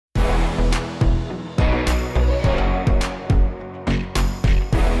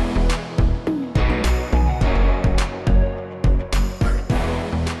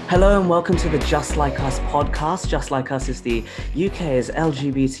Hello and welcome to the Just Like Us podcast. Just Like Us is the UK's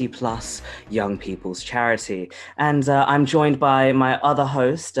LGBT plus young people's charity. And I'm joined by my other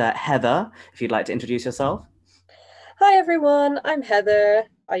host, Heather, if you'd like to introduce yourself. Hi everyone, I'm Heather.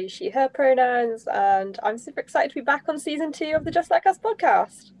 I use she, her pronouns, and I'm super excited to be back on season 2 of the Just Like Us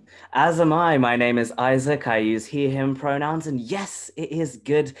podcast. As am I. My name is Isaac. I use he, him pronouns. And yes, it is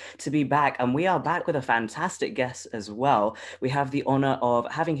good to be back. And we are back with a fantastic guest as well. We have the honor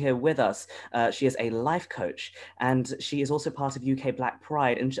of having here with us. She is a life coach and she is also part of UK Black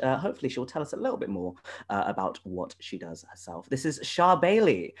Pride. And hopefully she'll tell us a little bit more about what she does herself. This is Shah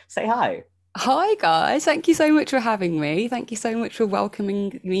Bailey. Say hi. Hi, guys. Thank you so much for having me. Thank you so much for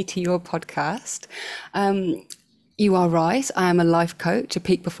welcoming me to your podcast. You are right. I am a life coach, a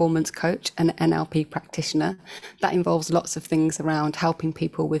peak performance coach, and an NLP practitioner. That involves lots of things around helping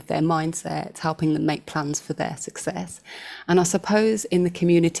people with their mindsets, helping them make plans for their success. And I suppose in the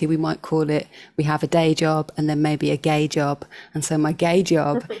community, we might call it, we have a day job and then maybe a gay job. And so my gay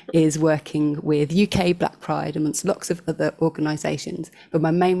job is working with UK Black Pride amongst lots of other organisations. But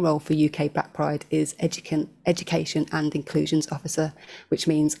my main role for UK Black Pride is education and inclusions officer, which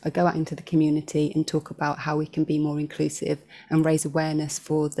means I go out into the community and talk about how we can be more inclusive and raise awareness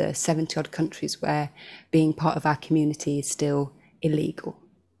for the 70 odd countries where being part of our community is still illegal.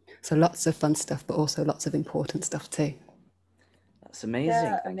 So lots of fun stuff, but also lots of important stuff too. That's amazing.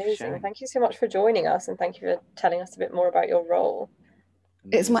 Yeah, amazing. Thank you so much for joining us and thank you for telling us a bit more about your role.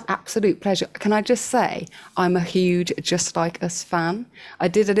 It's my absolute pleasure. Can I just say, I'm a huge Just Like Us fan. I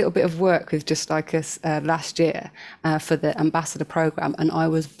did a little bit of work with Just Like Us last year for the ambassador program, and I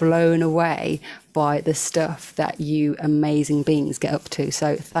was blown away by the stuff that you amazing beings get up to.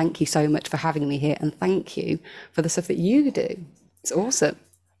 So thank you so much for having me here, and thank you for the stuff that you do. It's awesome.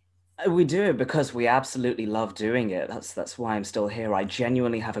 We do it because we absolutely love doing it. That's why I'm still here. I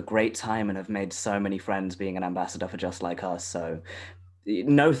genuinely have a great time and have made so many friends being an ambassador for Just Like Us. So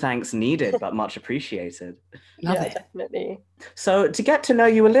no thanks needed, but much appreciated. Love Yeah, it. definitely. So to get to know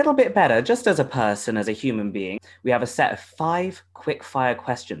you a little bit better, just as a person, as a human being, we have a set of 5 quick fire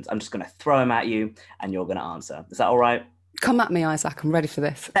questions. I'm just going to throw them at you and you're going to answer. Is that all right? Come at me, Isaac. I'm ready for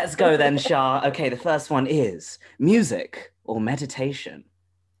this. Let's go then, Shah. Okay, the first one is music or meditation?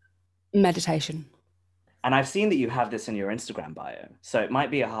 Meditation. And I've seen that you have this in your Instagram bio, so it might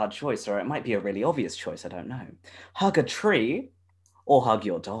be a hard choice or it might be a really obvious choice. I don't know. Hug a tree or hug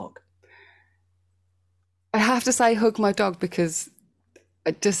your dog? I have to say hug my dog because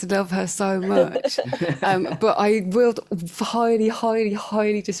I just love her so much. But I will highly, highly,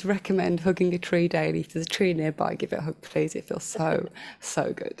 highly just recommend hugging a tree daily. If there's a tree nearby, give it a hug, please. It feels so,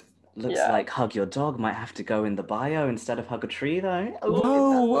 so good. Looks Yeah. like hug your dog might have to go in the bio instead of hug a tree, though.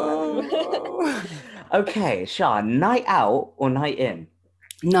 Whoa, whoa. Okay, Shah, night out or night in?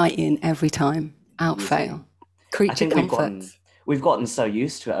 Night in every time. Out Easy. fail. I Creature think comforts. we've gotten so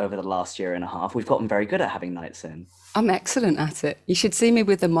used to it over the last year and a half. We've gotten very good at having nights in. I'm excellent at it. You should see me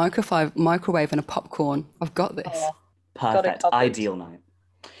with a microwave and a popcorn. I've got this. Oh, Perfect, covered. ideal night.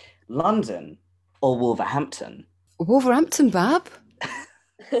 London or Wolverhampton? Wolverhampton, Bab.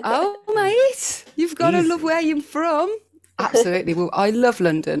 Oh, mate, you've got to love Easy. where you're from. Absolutely. Well, I love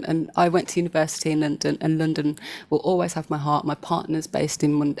London and I went to university in London and London will always have my heart. My partner's based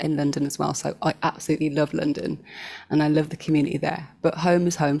in London as well. So I absolutely love London and I love the community there. But home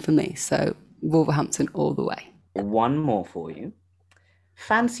is home for me. So Wolverhampton all the way. One more for you.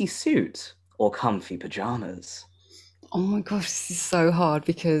 Fancy suit or comfy pajamas? Oh my gosh, this is so hard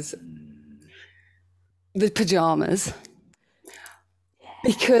because the pajamas,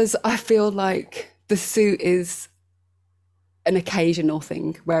 because I feel like the suit is an occasional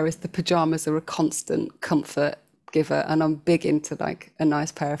thing, whereas the pajamas are a constant comfort giver. And I'm big into like a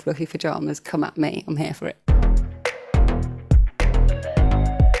nice pair of fluffy pajamas. Come at me, I'm here for it.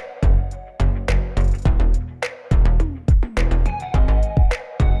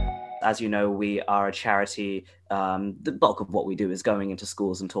 As you know, we are a charity. The bulk of what we do is going into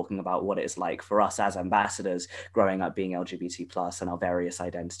schools and talking about what it's like for us as ambassadors growing up being LGBT plus and our various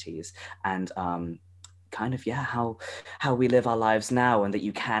identities and kind of, yeah, how we live our lives now and that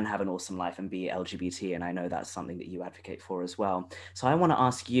you can have an awesome life and be LGBT. And I know that's something that you advocate for as well. So I want to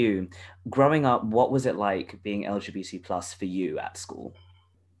ask you, growing up, what was it like being LGBT plus for you at school?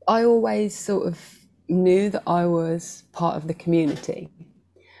 I always sort of knew that I was part of the community.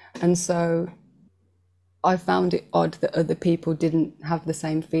 And so I found it odd that other people didn't have the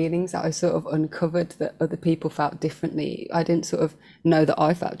same feelings. That I sort of uncovered that other people felt differently. I didn't sort of know that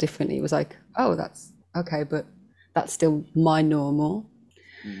I felt differently. It was like, oh, that's okay, but that's still my normal.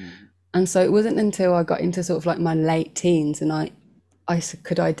 And so it wasn't until I got into sort of like my late teens and I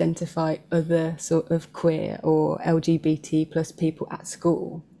could identify other sort of queer or LGBT plus people at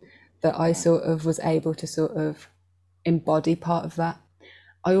school, that I sort of was able to sort of embody part of that.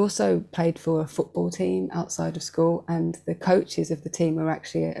 I also played for a football team outside of school, and the coaches of the team were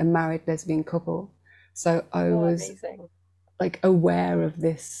actually a married lesbian couple. So I was amazing. like aware of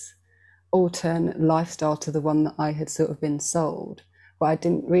this alternate lifestyle to the one that I had sort of been sold, but I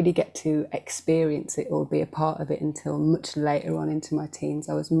didn't really get to experience it or be a part of it until much later on into my teens.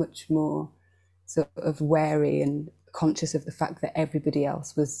 I was much more sort of wary and conscious of the fact that everybody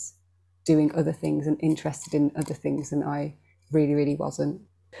else was doing other things and interested in other things, and I really, really wasn't.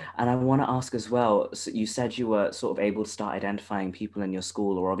 And I want to ask as well, so you said you were sort of able to start identifying people in your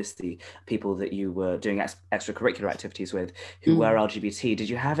school, or obviously people that you were doing extracurricular activities with who were LGBT. Did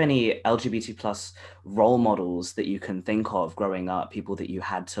you have any LGBT plus role models that you can think of growing up, people that you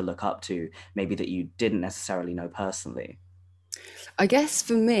had to look up to, maybe that you didn't necessarily know personally? I guess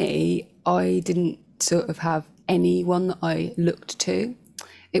for me, I didn't sort of have anyone that I looked to.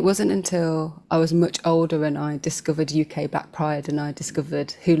 It wasn't until I was much older and I discovered UK Black Pride and I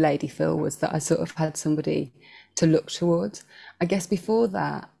discovered who Lady Phil was that I sort of had somebody to look towards. I guess before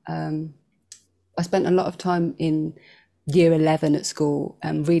that, I spent a lot of time in year 11 at school,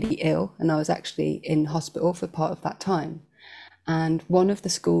 really ill, and I was actually in hospital for part of that time. And one of the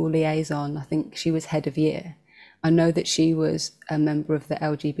school liaison, I think she was head of year, I know that she was a member of the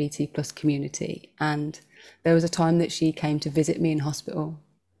LGBT plus community, and there was a time that she came to visit me in hospital,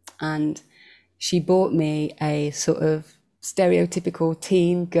 and she bought me a sort of stereotypical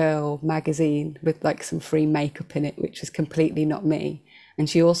teen girl magazine with like some free makeup in it, which was completely not me. And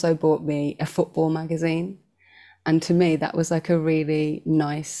she also bought me a football magazine. And to me, that was like a really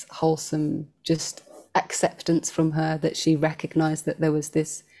nice, wholesome, just acceptance from her, that she recognized that there was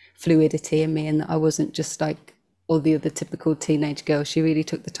this fluidity in me and that I wasn't just like all the other typical teenage girls. She really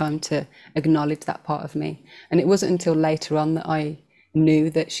took the time to acknowledge that part of me. And it wasn't until later on that I knew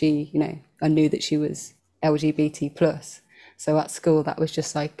that I knew that she was LGBT plus. So at school, that was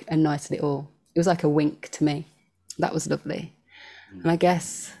just like a nice little, it was like a wink to me. That was lovely. And I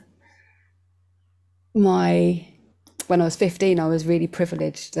guess when I was 15, I was really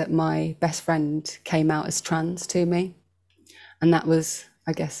privileged that my best friend came out as trans to me. And that was,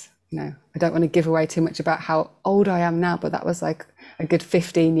 I guess, I don't want to give away too much about how old I am now, but that was like a good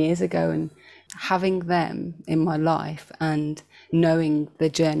 15 years ago. And having them in my life and knowing the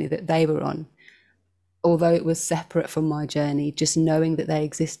journey that they were on, although it was separate from my journey, just knowing that they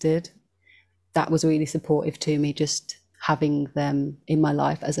existed, that was really supportive to me. Just having them in my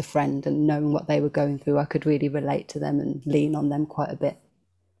life as a friend and knowing what they were going through, I could really relate to them and lean on them quite a bit.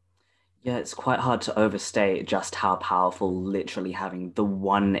 Yeah, it's quite hard to overstate just how powerful literally having the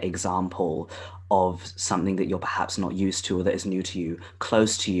one example of something that you're perhaps not used to or that is new to you,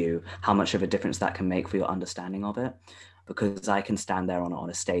 close to you, how much of a difference that can make for your understanding of it. Because I can stand there on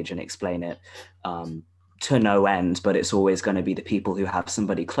a stage and explain it to no end, but it's always going to be the people who have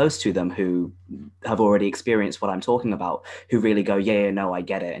somebody close to them who have already experienced what I'm talking about, who really go, yeah, no, I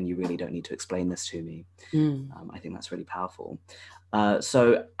get it, and you really don't need to explain this to me. I think that's really powerful.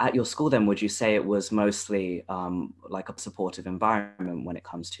 So at your school then, would you say it was mostly like a supportive environment when it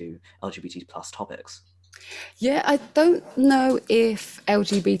comes to LGBT plus topics? Yeah, I don't know if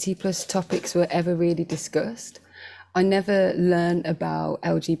LGBT plus topics were ever really discussed. I never learned about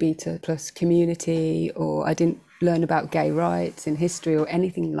LGBT plus community, or I didn't learn about gay rights in history or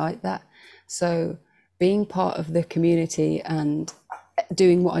anything like that. So being part of the community and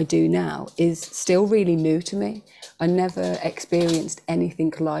doing what I do now is still really new to me. I never experienced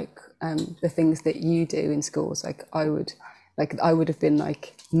anything like the things that you do in schools. I would have been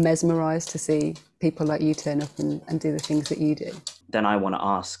like mesmerized to see people like you turn up and do the things that you do. Then I want to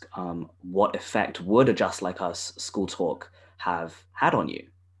ask, what effect would a Just Like Us school talk have had on you?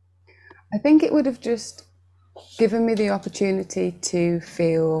 I think it would have just given me the opportunity to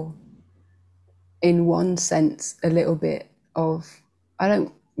feel, in one sense, a little bit of, I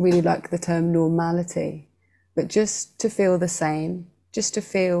don't really like the term normality, but just to feel the same, just to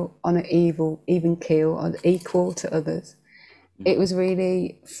feel on an even keel, or equal to others. It was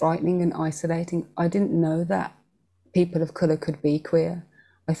really frightening and isolating. I didn't know that people of colour could be queer.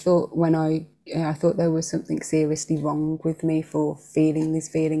 I thought I thought there was something seriously wrong with me for feeling these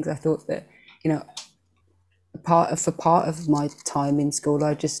feelings. I thought that, part of my time in school,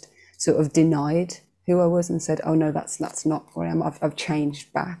 I just sort of denied who I was and said, oh no, that's not who I am. I've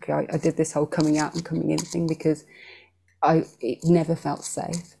changed back. I did this whole coming out and coming in thing because it never felt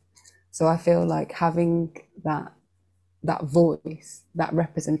safe. So I feel like having that voice, that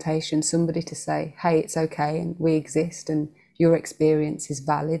representation, somebody to say, hey, it's okay and we exist and your experience is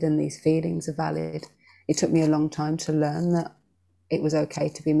valid and these feelings are valid. It took me a long time to learn that it was okay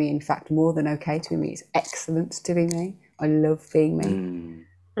to be me. In fact, more than okay to be me, it's excellent to be me. I love being me.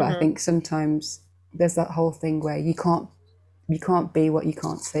 But I think sometimes there's that whole thing where you can't be what you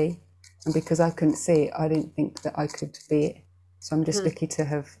can't see. And because I couldn't see it, I didn't think that I could be it. So I'm just lucky to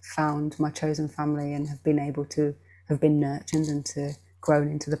have found my chosen family and have been able to have been nurtured and to grown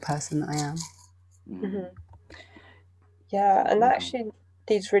into the person that I am. Yeah, and that actually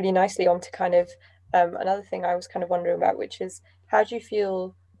leads really nicely on to kind of another thing I was kind of wondering about, which is how do you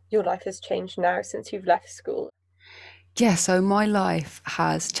feel your life has changed now since you've left school? Yeah, so my life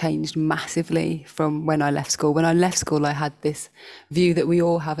has changed massively from when I left school. When I left school, I had this view that we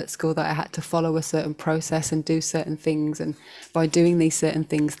all have at school that I had to follow a certain process and do certain things. And by doing these certain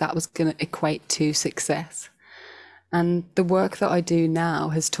things, that was going to equate to success. And the work that I do now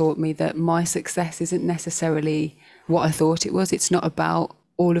has taught me that my success isn't necessarily what I thought it was. It's not about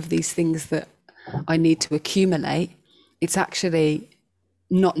all of these things that I need to accumulate. It's actually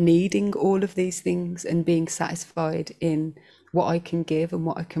not needing all of these things and being satisfied in what I can give and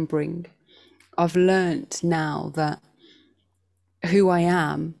what I can bring. I've learned now that who I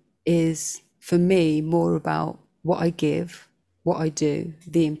am is, for me, more about what I give, what I do,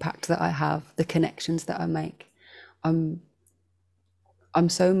 the impact that I have, the connections that I make. I'm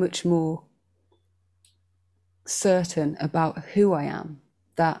so much more certain about who I am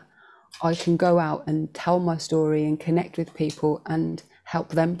that I can go out and tell my story and connect with people and help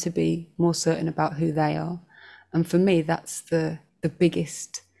them to be more certain about who they are. And for me, that's the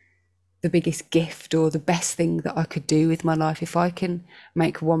biggest gift or the best thing that I could do with my life. If I can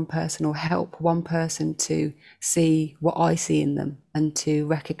make one person or help one person to see what I see in them and to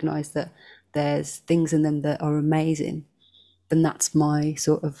recognize that there's things in them that are amazing, then that's my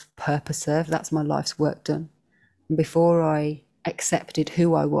sort of purpose served. That's my life's work done. And before I accepted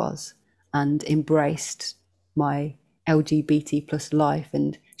who I was and embraced my LGBT plus life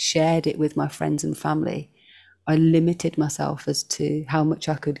and shared it with my friends and family, I limited myself as to how much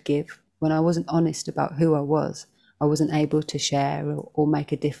I could give. When I wasn't honest about who I wasn't able to share or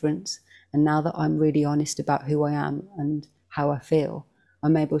make a difference. And now that I'm really honest about who I am and how I feel,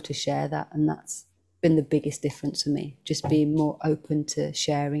 I'm able to share that. And that's been the biggest difference for me, just being more open to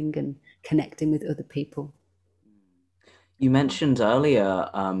sharing and connecting with other people. You mentioned earlier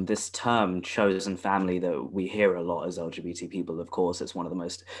this term chosen family that we hear a lot as LGBT people. Of course, it's one of the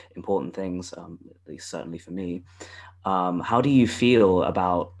most important things, at least certainly for me. How do you feel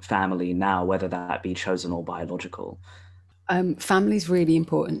about family now, whether that be chosen or biological? Family is really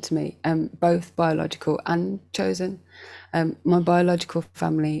important to me, both biological and chosen. My biological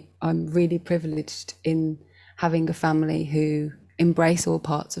family, I'm really privileged in having a family who embrace all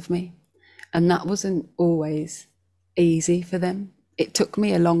parts of me. And that wasn't always easy for them. It took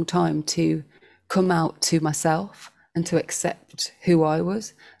me a long time to come out to myself and to accept who I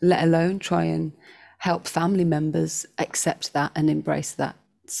was, let alone try and help family members accept that and embrace that.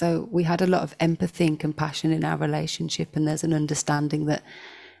 So we had a lot of empathy and compassion in our relationship, and there's an understanding that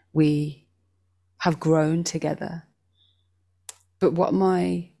we have grown together. But what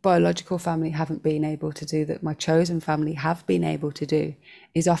my biological family haven't been able to do, that my chosen family have been able to do,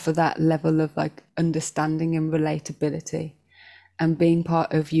 is offer that level of like understanding and relatability. And being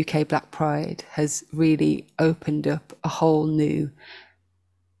part of UK Black Pride has really opened up a whole new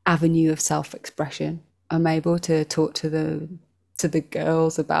avenue of self-expression. I'm able to talk to the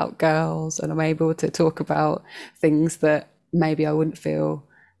girls about girls, and I'm able to talk about things that maybe I wouldn't feel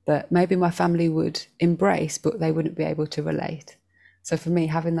that maybe my family would embrace, but they wouldn't be able to relate. So for me,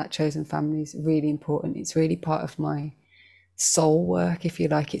 having that chosen family is really important. It's really part of my soul work, if you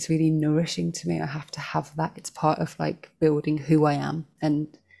like. It's really nourishing to me. I have to have that. It's part of like building who I am and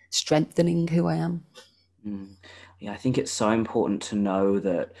strengthening who I am. Yeah, I think it's so important to know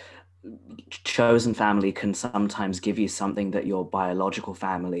that chosen family can sometimes give you something that your biological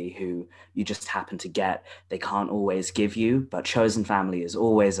family, who you just happen to get, they can't always give you. But chosen family is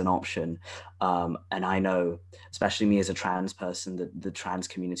always an option. And I know, especially me as a trans person, the trans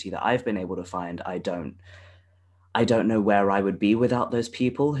community that I've been able to find, I don't know where I would be without those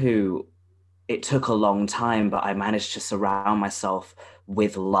people who, it took a long time, but I managed to surround myself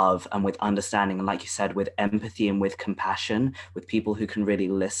with love and with understanding. And like you said, with empathy and with compassion, with people who can really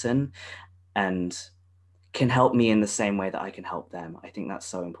listen and can help me in the same way that I can help them. I think that's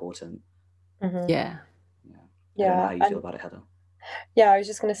so important. Yeah. I don't know how you feel about it, Heather. Yeah, I was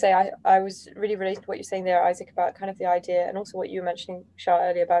just going to say, I was really related to what you're saying there, Isaac, about kind of the idea, and also what you were mentioning, Charlotte,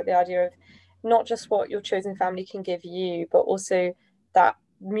 earlier about the idea of not just what your chosen family can give you, but also that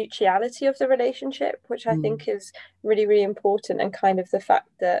mutuality of the relationship, which I think is really, really important, and kind of the fact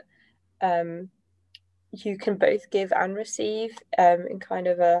that you can both give and receive in kind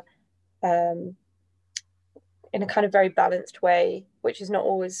of a very balanced way, which is not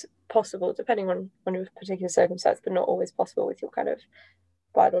always possible depending on a particular circumstance, but not always possible with your kind of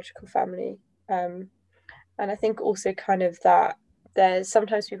biological family. And I think also kind of that there's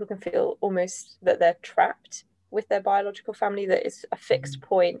sometimes people can feel almost that they're trapped with their biological family, that it's a fixed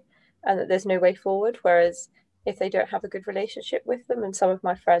point and that there's no way forward. Whereas if they don't have a good relationship with them, and some of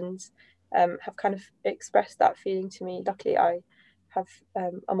my friends have kind of expressed that feeling to me. Luckily, I have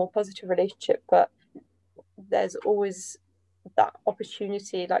a more positive relationship, but there's always that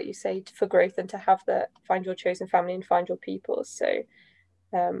opportunity, like you say, for growth, and to have find your chosen family and find your people. So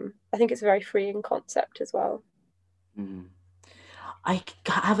I think it's a very freeing concept as well. I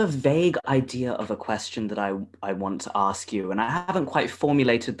have a vague idea of a question that I want to ask you, and I haven't quite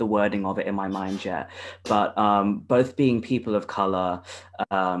formulated the wording of it in my mind yet, but both being people of color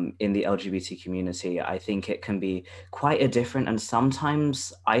in the LGBT community, I think it can be quite a different and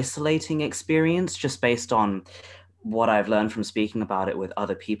sometimes isolating experience, just based on what I've learned from speaking about it with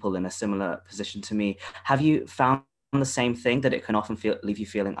other people in a similar position to me. Have you found the same thing, that it can often leave you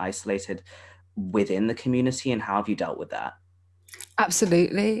feeling isolated within the community, and how have you dealt with that?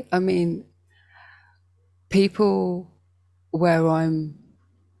 Absolutely. I mean, people where I'm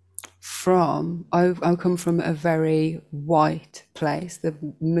from, I come from a very white place. The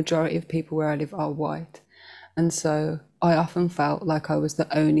majority of people where I live are white. And so I often felt like I was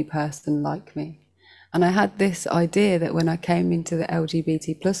the only person like me. And I had this idea that when I came into the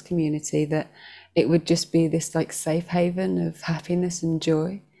LGBT plus community, that it would just be this like safe haven of happiness and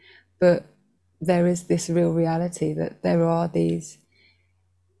joy. But there is this real reality that there are these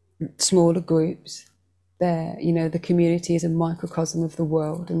smaller groups there. You know, the community is a microcosm of the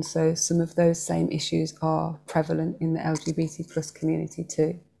world, and so some of those same issues are prevalent in the LGBT plus community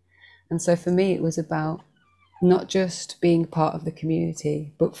too. And so for me, it was about not just being part of the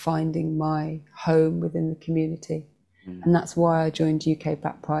community, but finding my home within the community. And that's why I joined UK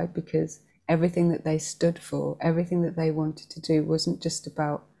Black Pride, because everything that they stood for, everything that they wanted to do, wasn't just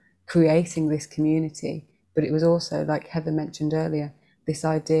about creating this community, but it was also, like Heather mentioned earlier, this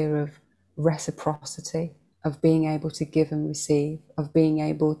idea of reciprocity, of being able to give and receive, of being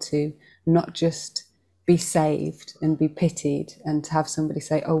able to not just be saved and be pitied and to have somebody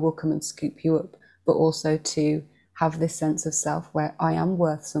say, oh, we'll come and scoop you up, but also to have this sense of self where I am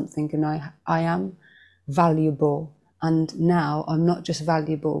worth something, and I am valuable. And now I'm not just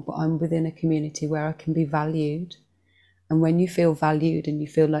valuable, but I'm within a community where I can be valued. And when you feel valued and you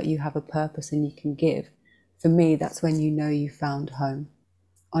feel like you have a purpose and you can give, for me, that's when you know you found home.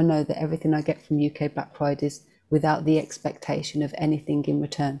 I know that everything I get from UK Black Pride is without the expectation of anything in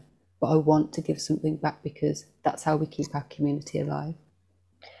return, but I want to give something back, because that's how we keep our community alive.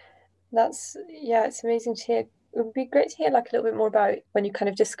 It's amazing to hear. It would be great to hear like a little bit more about when you kind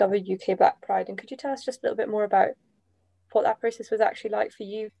of discovered UK Black Pride, and could you tell us just a little bit more about what that process was actually like for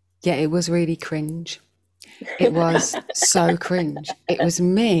you? Yeah, it was really cringe. It was so cringe. It was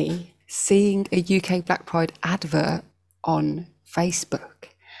me seeing a UK Black Pride advert on Facebook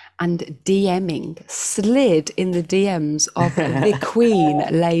and DMing, slid in the DMs of the Queen,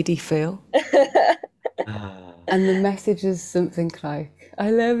 Lady Phil. And the message is something like,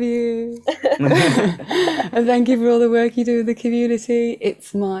 I love you. And thank you for all the work you do in the community.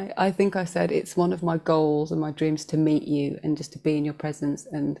 I think I said, it's one of my goals and my dreams to meet you and just to be in your presence.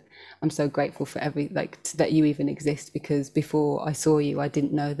 And I'm so grateful for that you even exist, because before I saw you, I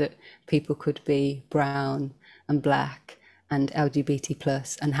didn't know that people could be brown and black and LGBT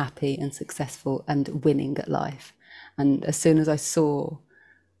plus and happy and successful and winning at life. And as soon as I saw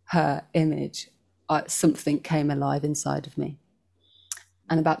her image, something came alive inside of me.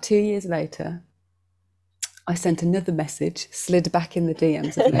 And about 2 years later, I sent another message, slid back in the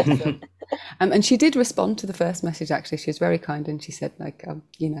DMs of Lady. And she did respond to the first message, actually. She was very kind, and she said, like,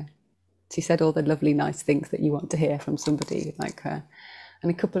 she said all the lovely, nice things that you want to hear from somebody like her. And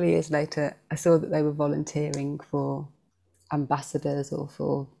a couple of years later, I saw that they were volunteering for ambassadors or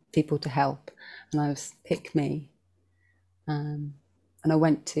for people to help. And I was, pick me. And I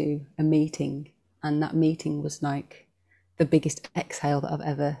went to a meeting, and that meeting was like the biggest exhale that I've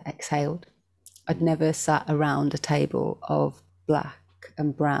ever exhaled. I'd never sat around a table of black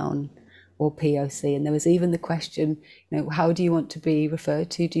and brown or POC, and there was even the question, how do you want to be referred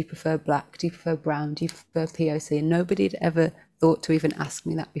to? Do you prefer black? Do you prefer brown? Do you prefer POC? And nobody had ever thought to even ask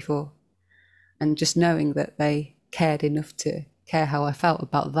me that before. And just knowing that they cared enough to care how I felt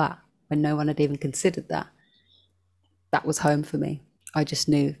about that, when no one had even considered that, that was home for me. I just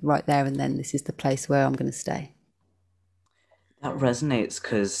knew right there and then this is the place where I'm going to stay. That resonates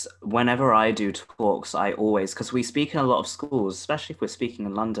because whenever I do talks, I always, because we speak in a lot of schools, especially if we're speaking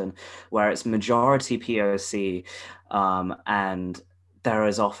in London, where it's majority POC, and there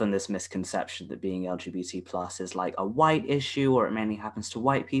is often this misconception that being LGBT plus is like a white issue, or it mainly happens to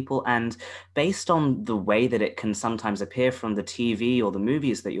white people. And based on the way that it can sometimes appear from the TV or the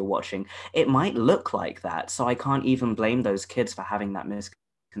movies that you're watching, it might look like that. So I can't even blame those kids for having that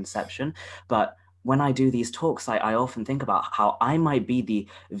misconception. But when I do these talks, I often think about how I might be the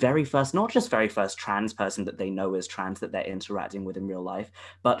very first, not just very first trans person that they know is trans that they're interacting with in real life,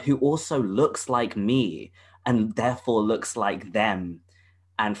 but who also looks like me and therefore looks like them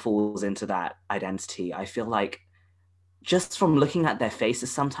and falls into that identity. I feel like just from looking at their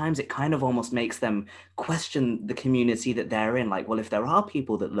faces, sometimes it kind of almost makes them question the community that they're in. Like, well, if there are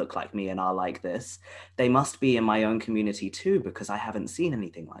people that look like me and are like this, they must be in my own community too, because I haven't seen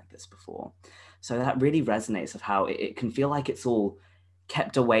anything like this before. So that really resonates of how it can feel like it's all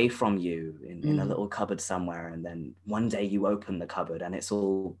kept away from you in a little cupboard somewhere. And then one day you open the cupboard and it's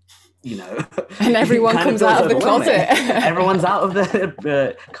all, and everyone comes out of the closet. Everyone's out of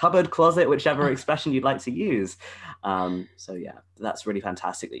the cupboard, closet, whichever expression you'd like to use. So yeah, that's really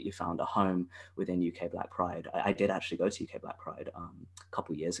fantastic that you found a home within UK Black Pride. I did actually go to UK Black Pride a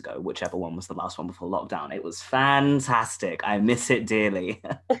couple of years ago, whichever one was the last one before lockdown. It was fantastic. I miss it dearly.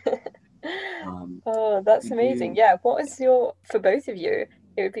 Oh, that's amazing. Yeah, what is for both of you,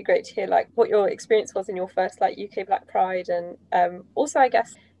 it would be great to hear like what your experience was in your first like UK Black Pride, and also I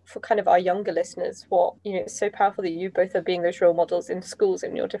guess for kind of our younger listeners, what it's so powerful that you both are being those role models in schools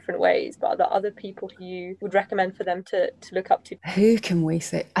in your different ways, but are there other people who you would recommend for them to look up to? Who can we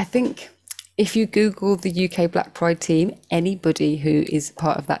say? I think if you Google the UK Black Pride team, anybody who is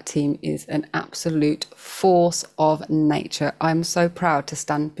part of that team is an absolute force of nature. I'm so proud to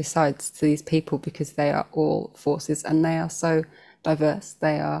stand beside these people because they are all forces and they are so diverse.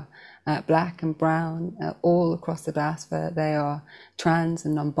 They are black and brown, all across the diaspora. They are trans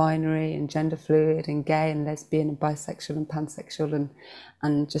and non-binary and gender fluid and gay and lesbian and bisexual and pansexual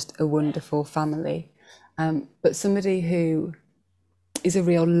and just a wonderful family. But somebody who is a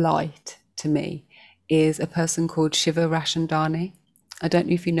real light to me is a person called Shiva Rashandani. I don't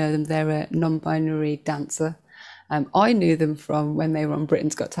know if you know them. They're a non-binary dancer. I knew them from when they were on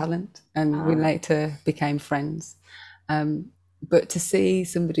Britain's Got Talent, and we later became friends. But to see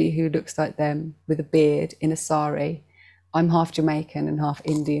somebody who looks like them with a beard in a sari, I'm half Jamaican and half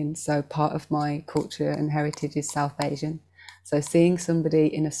Indian, so part of my culture and heritage is South Asian. So seeing somebody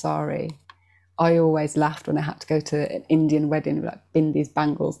in a sari, I always laughed when I had to go to an Indian wedding with like bindis,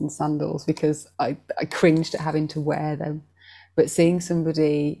 bangles and sandals because I cringed at having to wear them. But seeing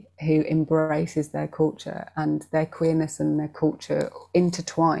somebody who embraces their culture and their queerness and their culture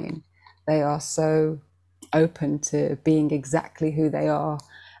intertwine, they are so open to being exactly who they are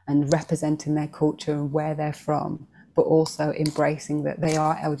and representing their culture and where they're from, but also embracing that they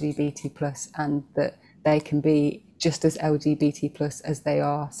are LGBT plus and that they can be just as LGBT plus as they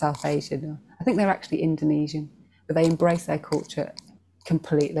are South Asian. I think they're actually Indonesian, but they embrace their culture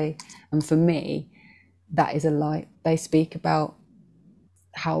completely. And for me, that is a light. They speak about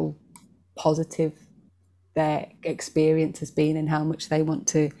how positive their experience has been and how much they want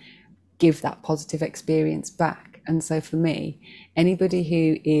to give that positive experience back. And so for me, anybody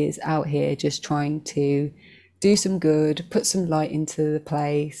who is out here just trying to do some good, put some light into the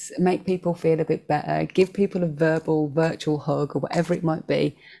place, make people feel a bit better, give people a virtual hug or whatever it might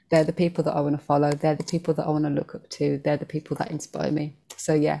be, they're the people that I want to follow. They're the people that I want to look up to. They're the people that inspire me.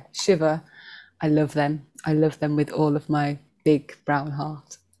 So yeah, Shiva, I love them. I love them with all of my big brown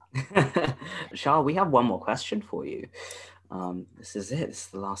heart. Shah, we have one more question for you. This is it. This is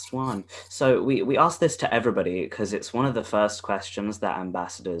the last one. So we ask this to everybody because it's one of the first questions that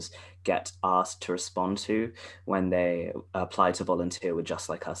ambassadors get asked to respond to when they apply to volunteer with Just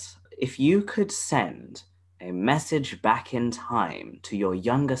Like Us. If you could send a message back in time to your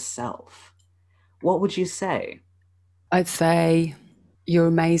younger self, what would you say? I'd say you're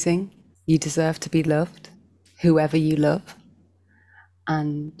amazing. You deserve to be loved, whoever you love.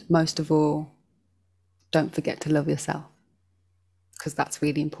 And most of all, don't forget to love yourself, because that's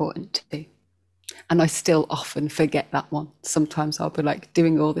really important too. And I still often forget that one. Sometimes I'll be like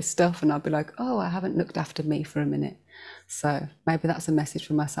doing all this stuff and I'll be like, oh, I haven't looked after me for a minute. So maybe that's a message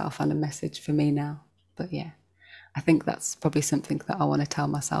for myself and a message for me now. But yeah, I think that's probably something that I want to tell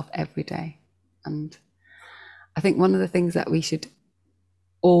myself every day. And I think one of the things that we should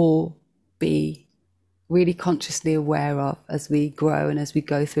all be really consciously aware of as we grow and as we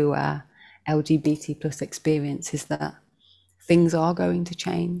go through our LGBT plus experience is that things are going to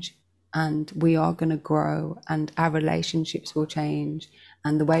change, and we are going to grow, and our relationships will change,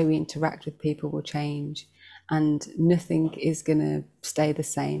 and the way we interact with people will change, and nothing is going to stay the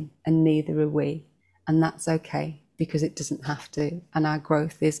same, and neither are we. And that's okay, because it doesn't have to. And our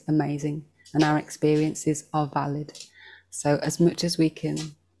growth is amazing, and our experiences are valid. So as much as we can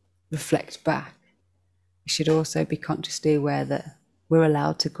reflect back, we should also be consciously aware that we're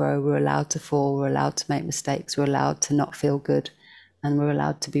allowed to grow, we're allowed to fall, we're allowed to make mistakes, we're allowed to not feel good, and we're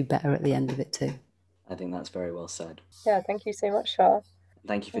allowed to be better at the end of it too. I think that's very well said. Yeah, thank you so much, Shah.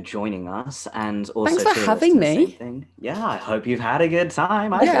 Thank you for joining us, and also thanks for having me. Yeah, I hope you've had a good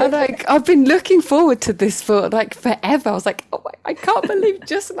time. I've been looking forward to this for like forever. I was like, oh, I can't believe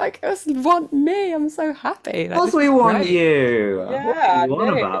just like us want me. I'm so happy. Of course we want you. Yeah, what are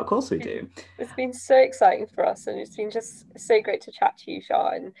you on about? Of course we do. It's been so exciting for us, and it's been just so great to chat to you,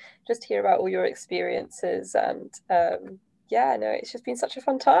 Shah, and just hear about all your experiences. And yeah, no, it's just been such a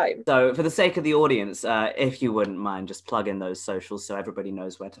fun time. So for the sake of the audience, if you wouldn't mind, just plug in those socials so everybody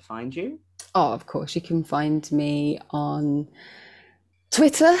knows where to find you. Oh, of course. You can find me on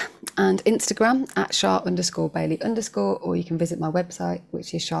Twitter and Instagram at Shah_Bailey_, or you can visit my website,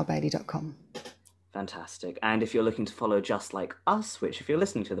 which is shahbailey.com. Fantastic. And if you're looking to follow Just Like Us, which if you're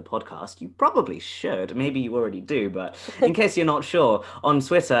listening to the podcast, you probably should, maybe you already do, but in case you're not sure, on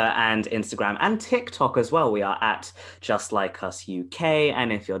Twitter and Instagram and TikTok as well, we are at Just Like Us UK.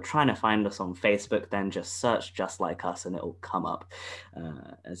 And if you're trying to find us on Facebook, then just search Just Like Us and it'll come up,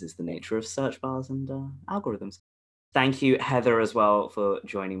 as is the nature of search bars and algorithms. Thank you, Heather, as well, for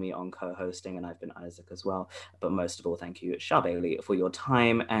joining me on co-hosting, and I've been Isaac as well. But most of all, thank you, Shah Bailey, for your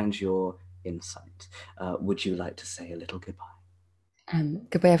time and your insight. Would you like to say a little goodbye?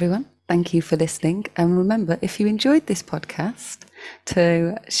 Goodbye, everyone. Thank you for listening. And remember, if you enjoyed this podcast,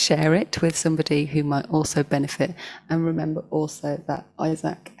 to share it with somebody who might also benefit. And remember also that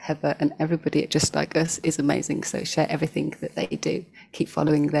Isaac, Heather, and everybody at Just Like Us is amazing. So share everything that they do. Keep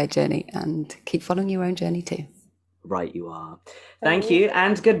following their journey and keep following your own journey too. Right, you are. Thank you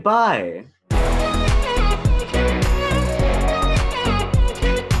and goodbye.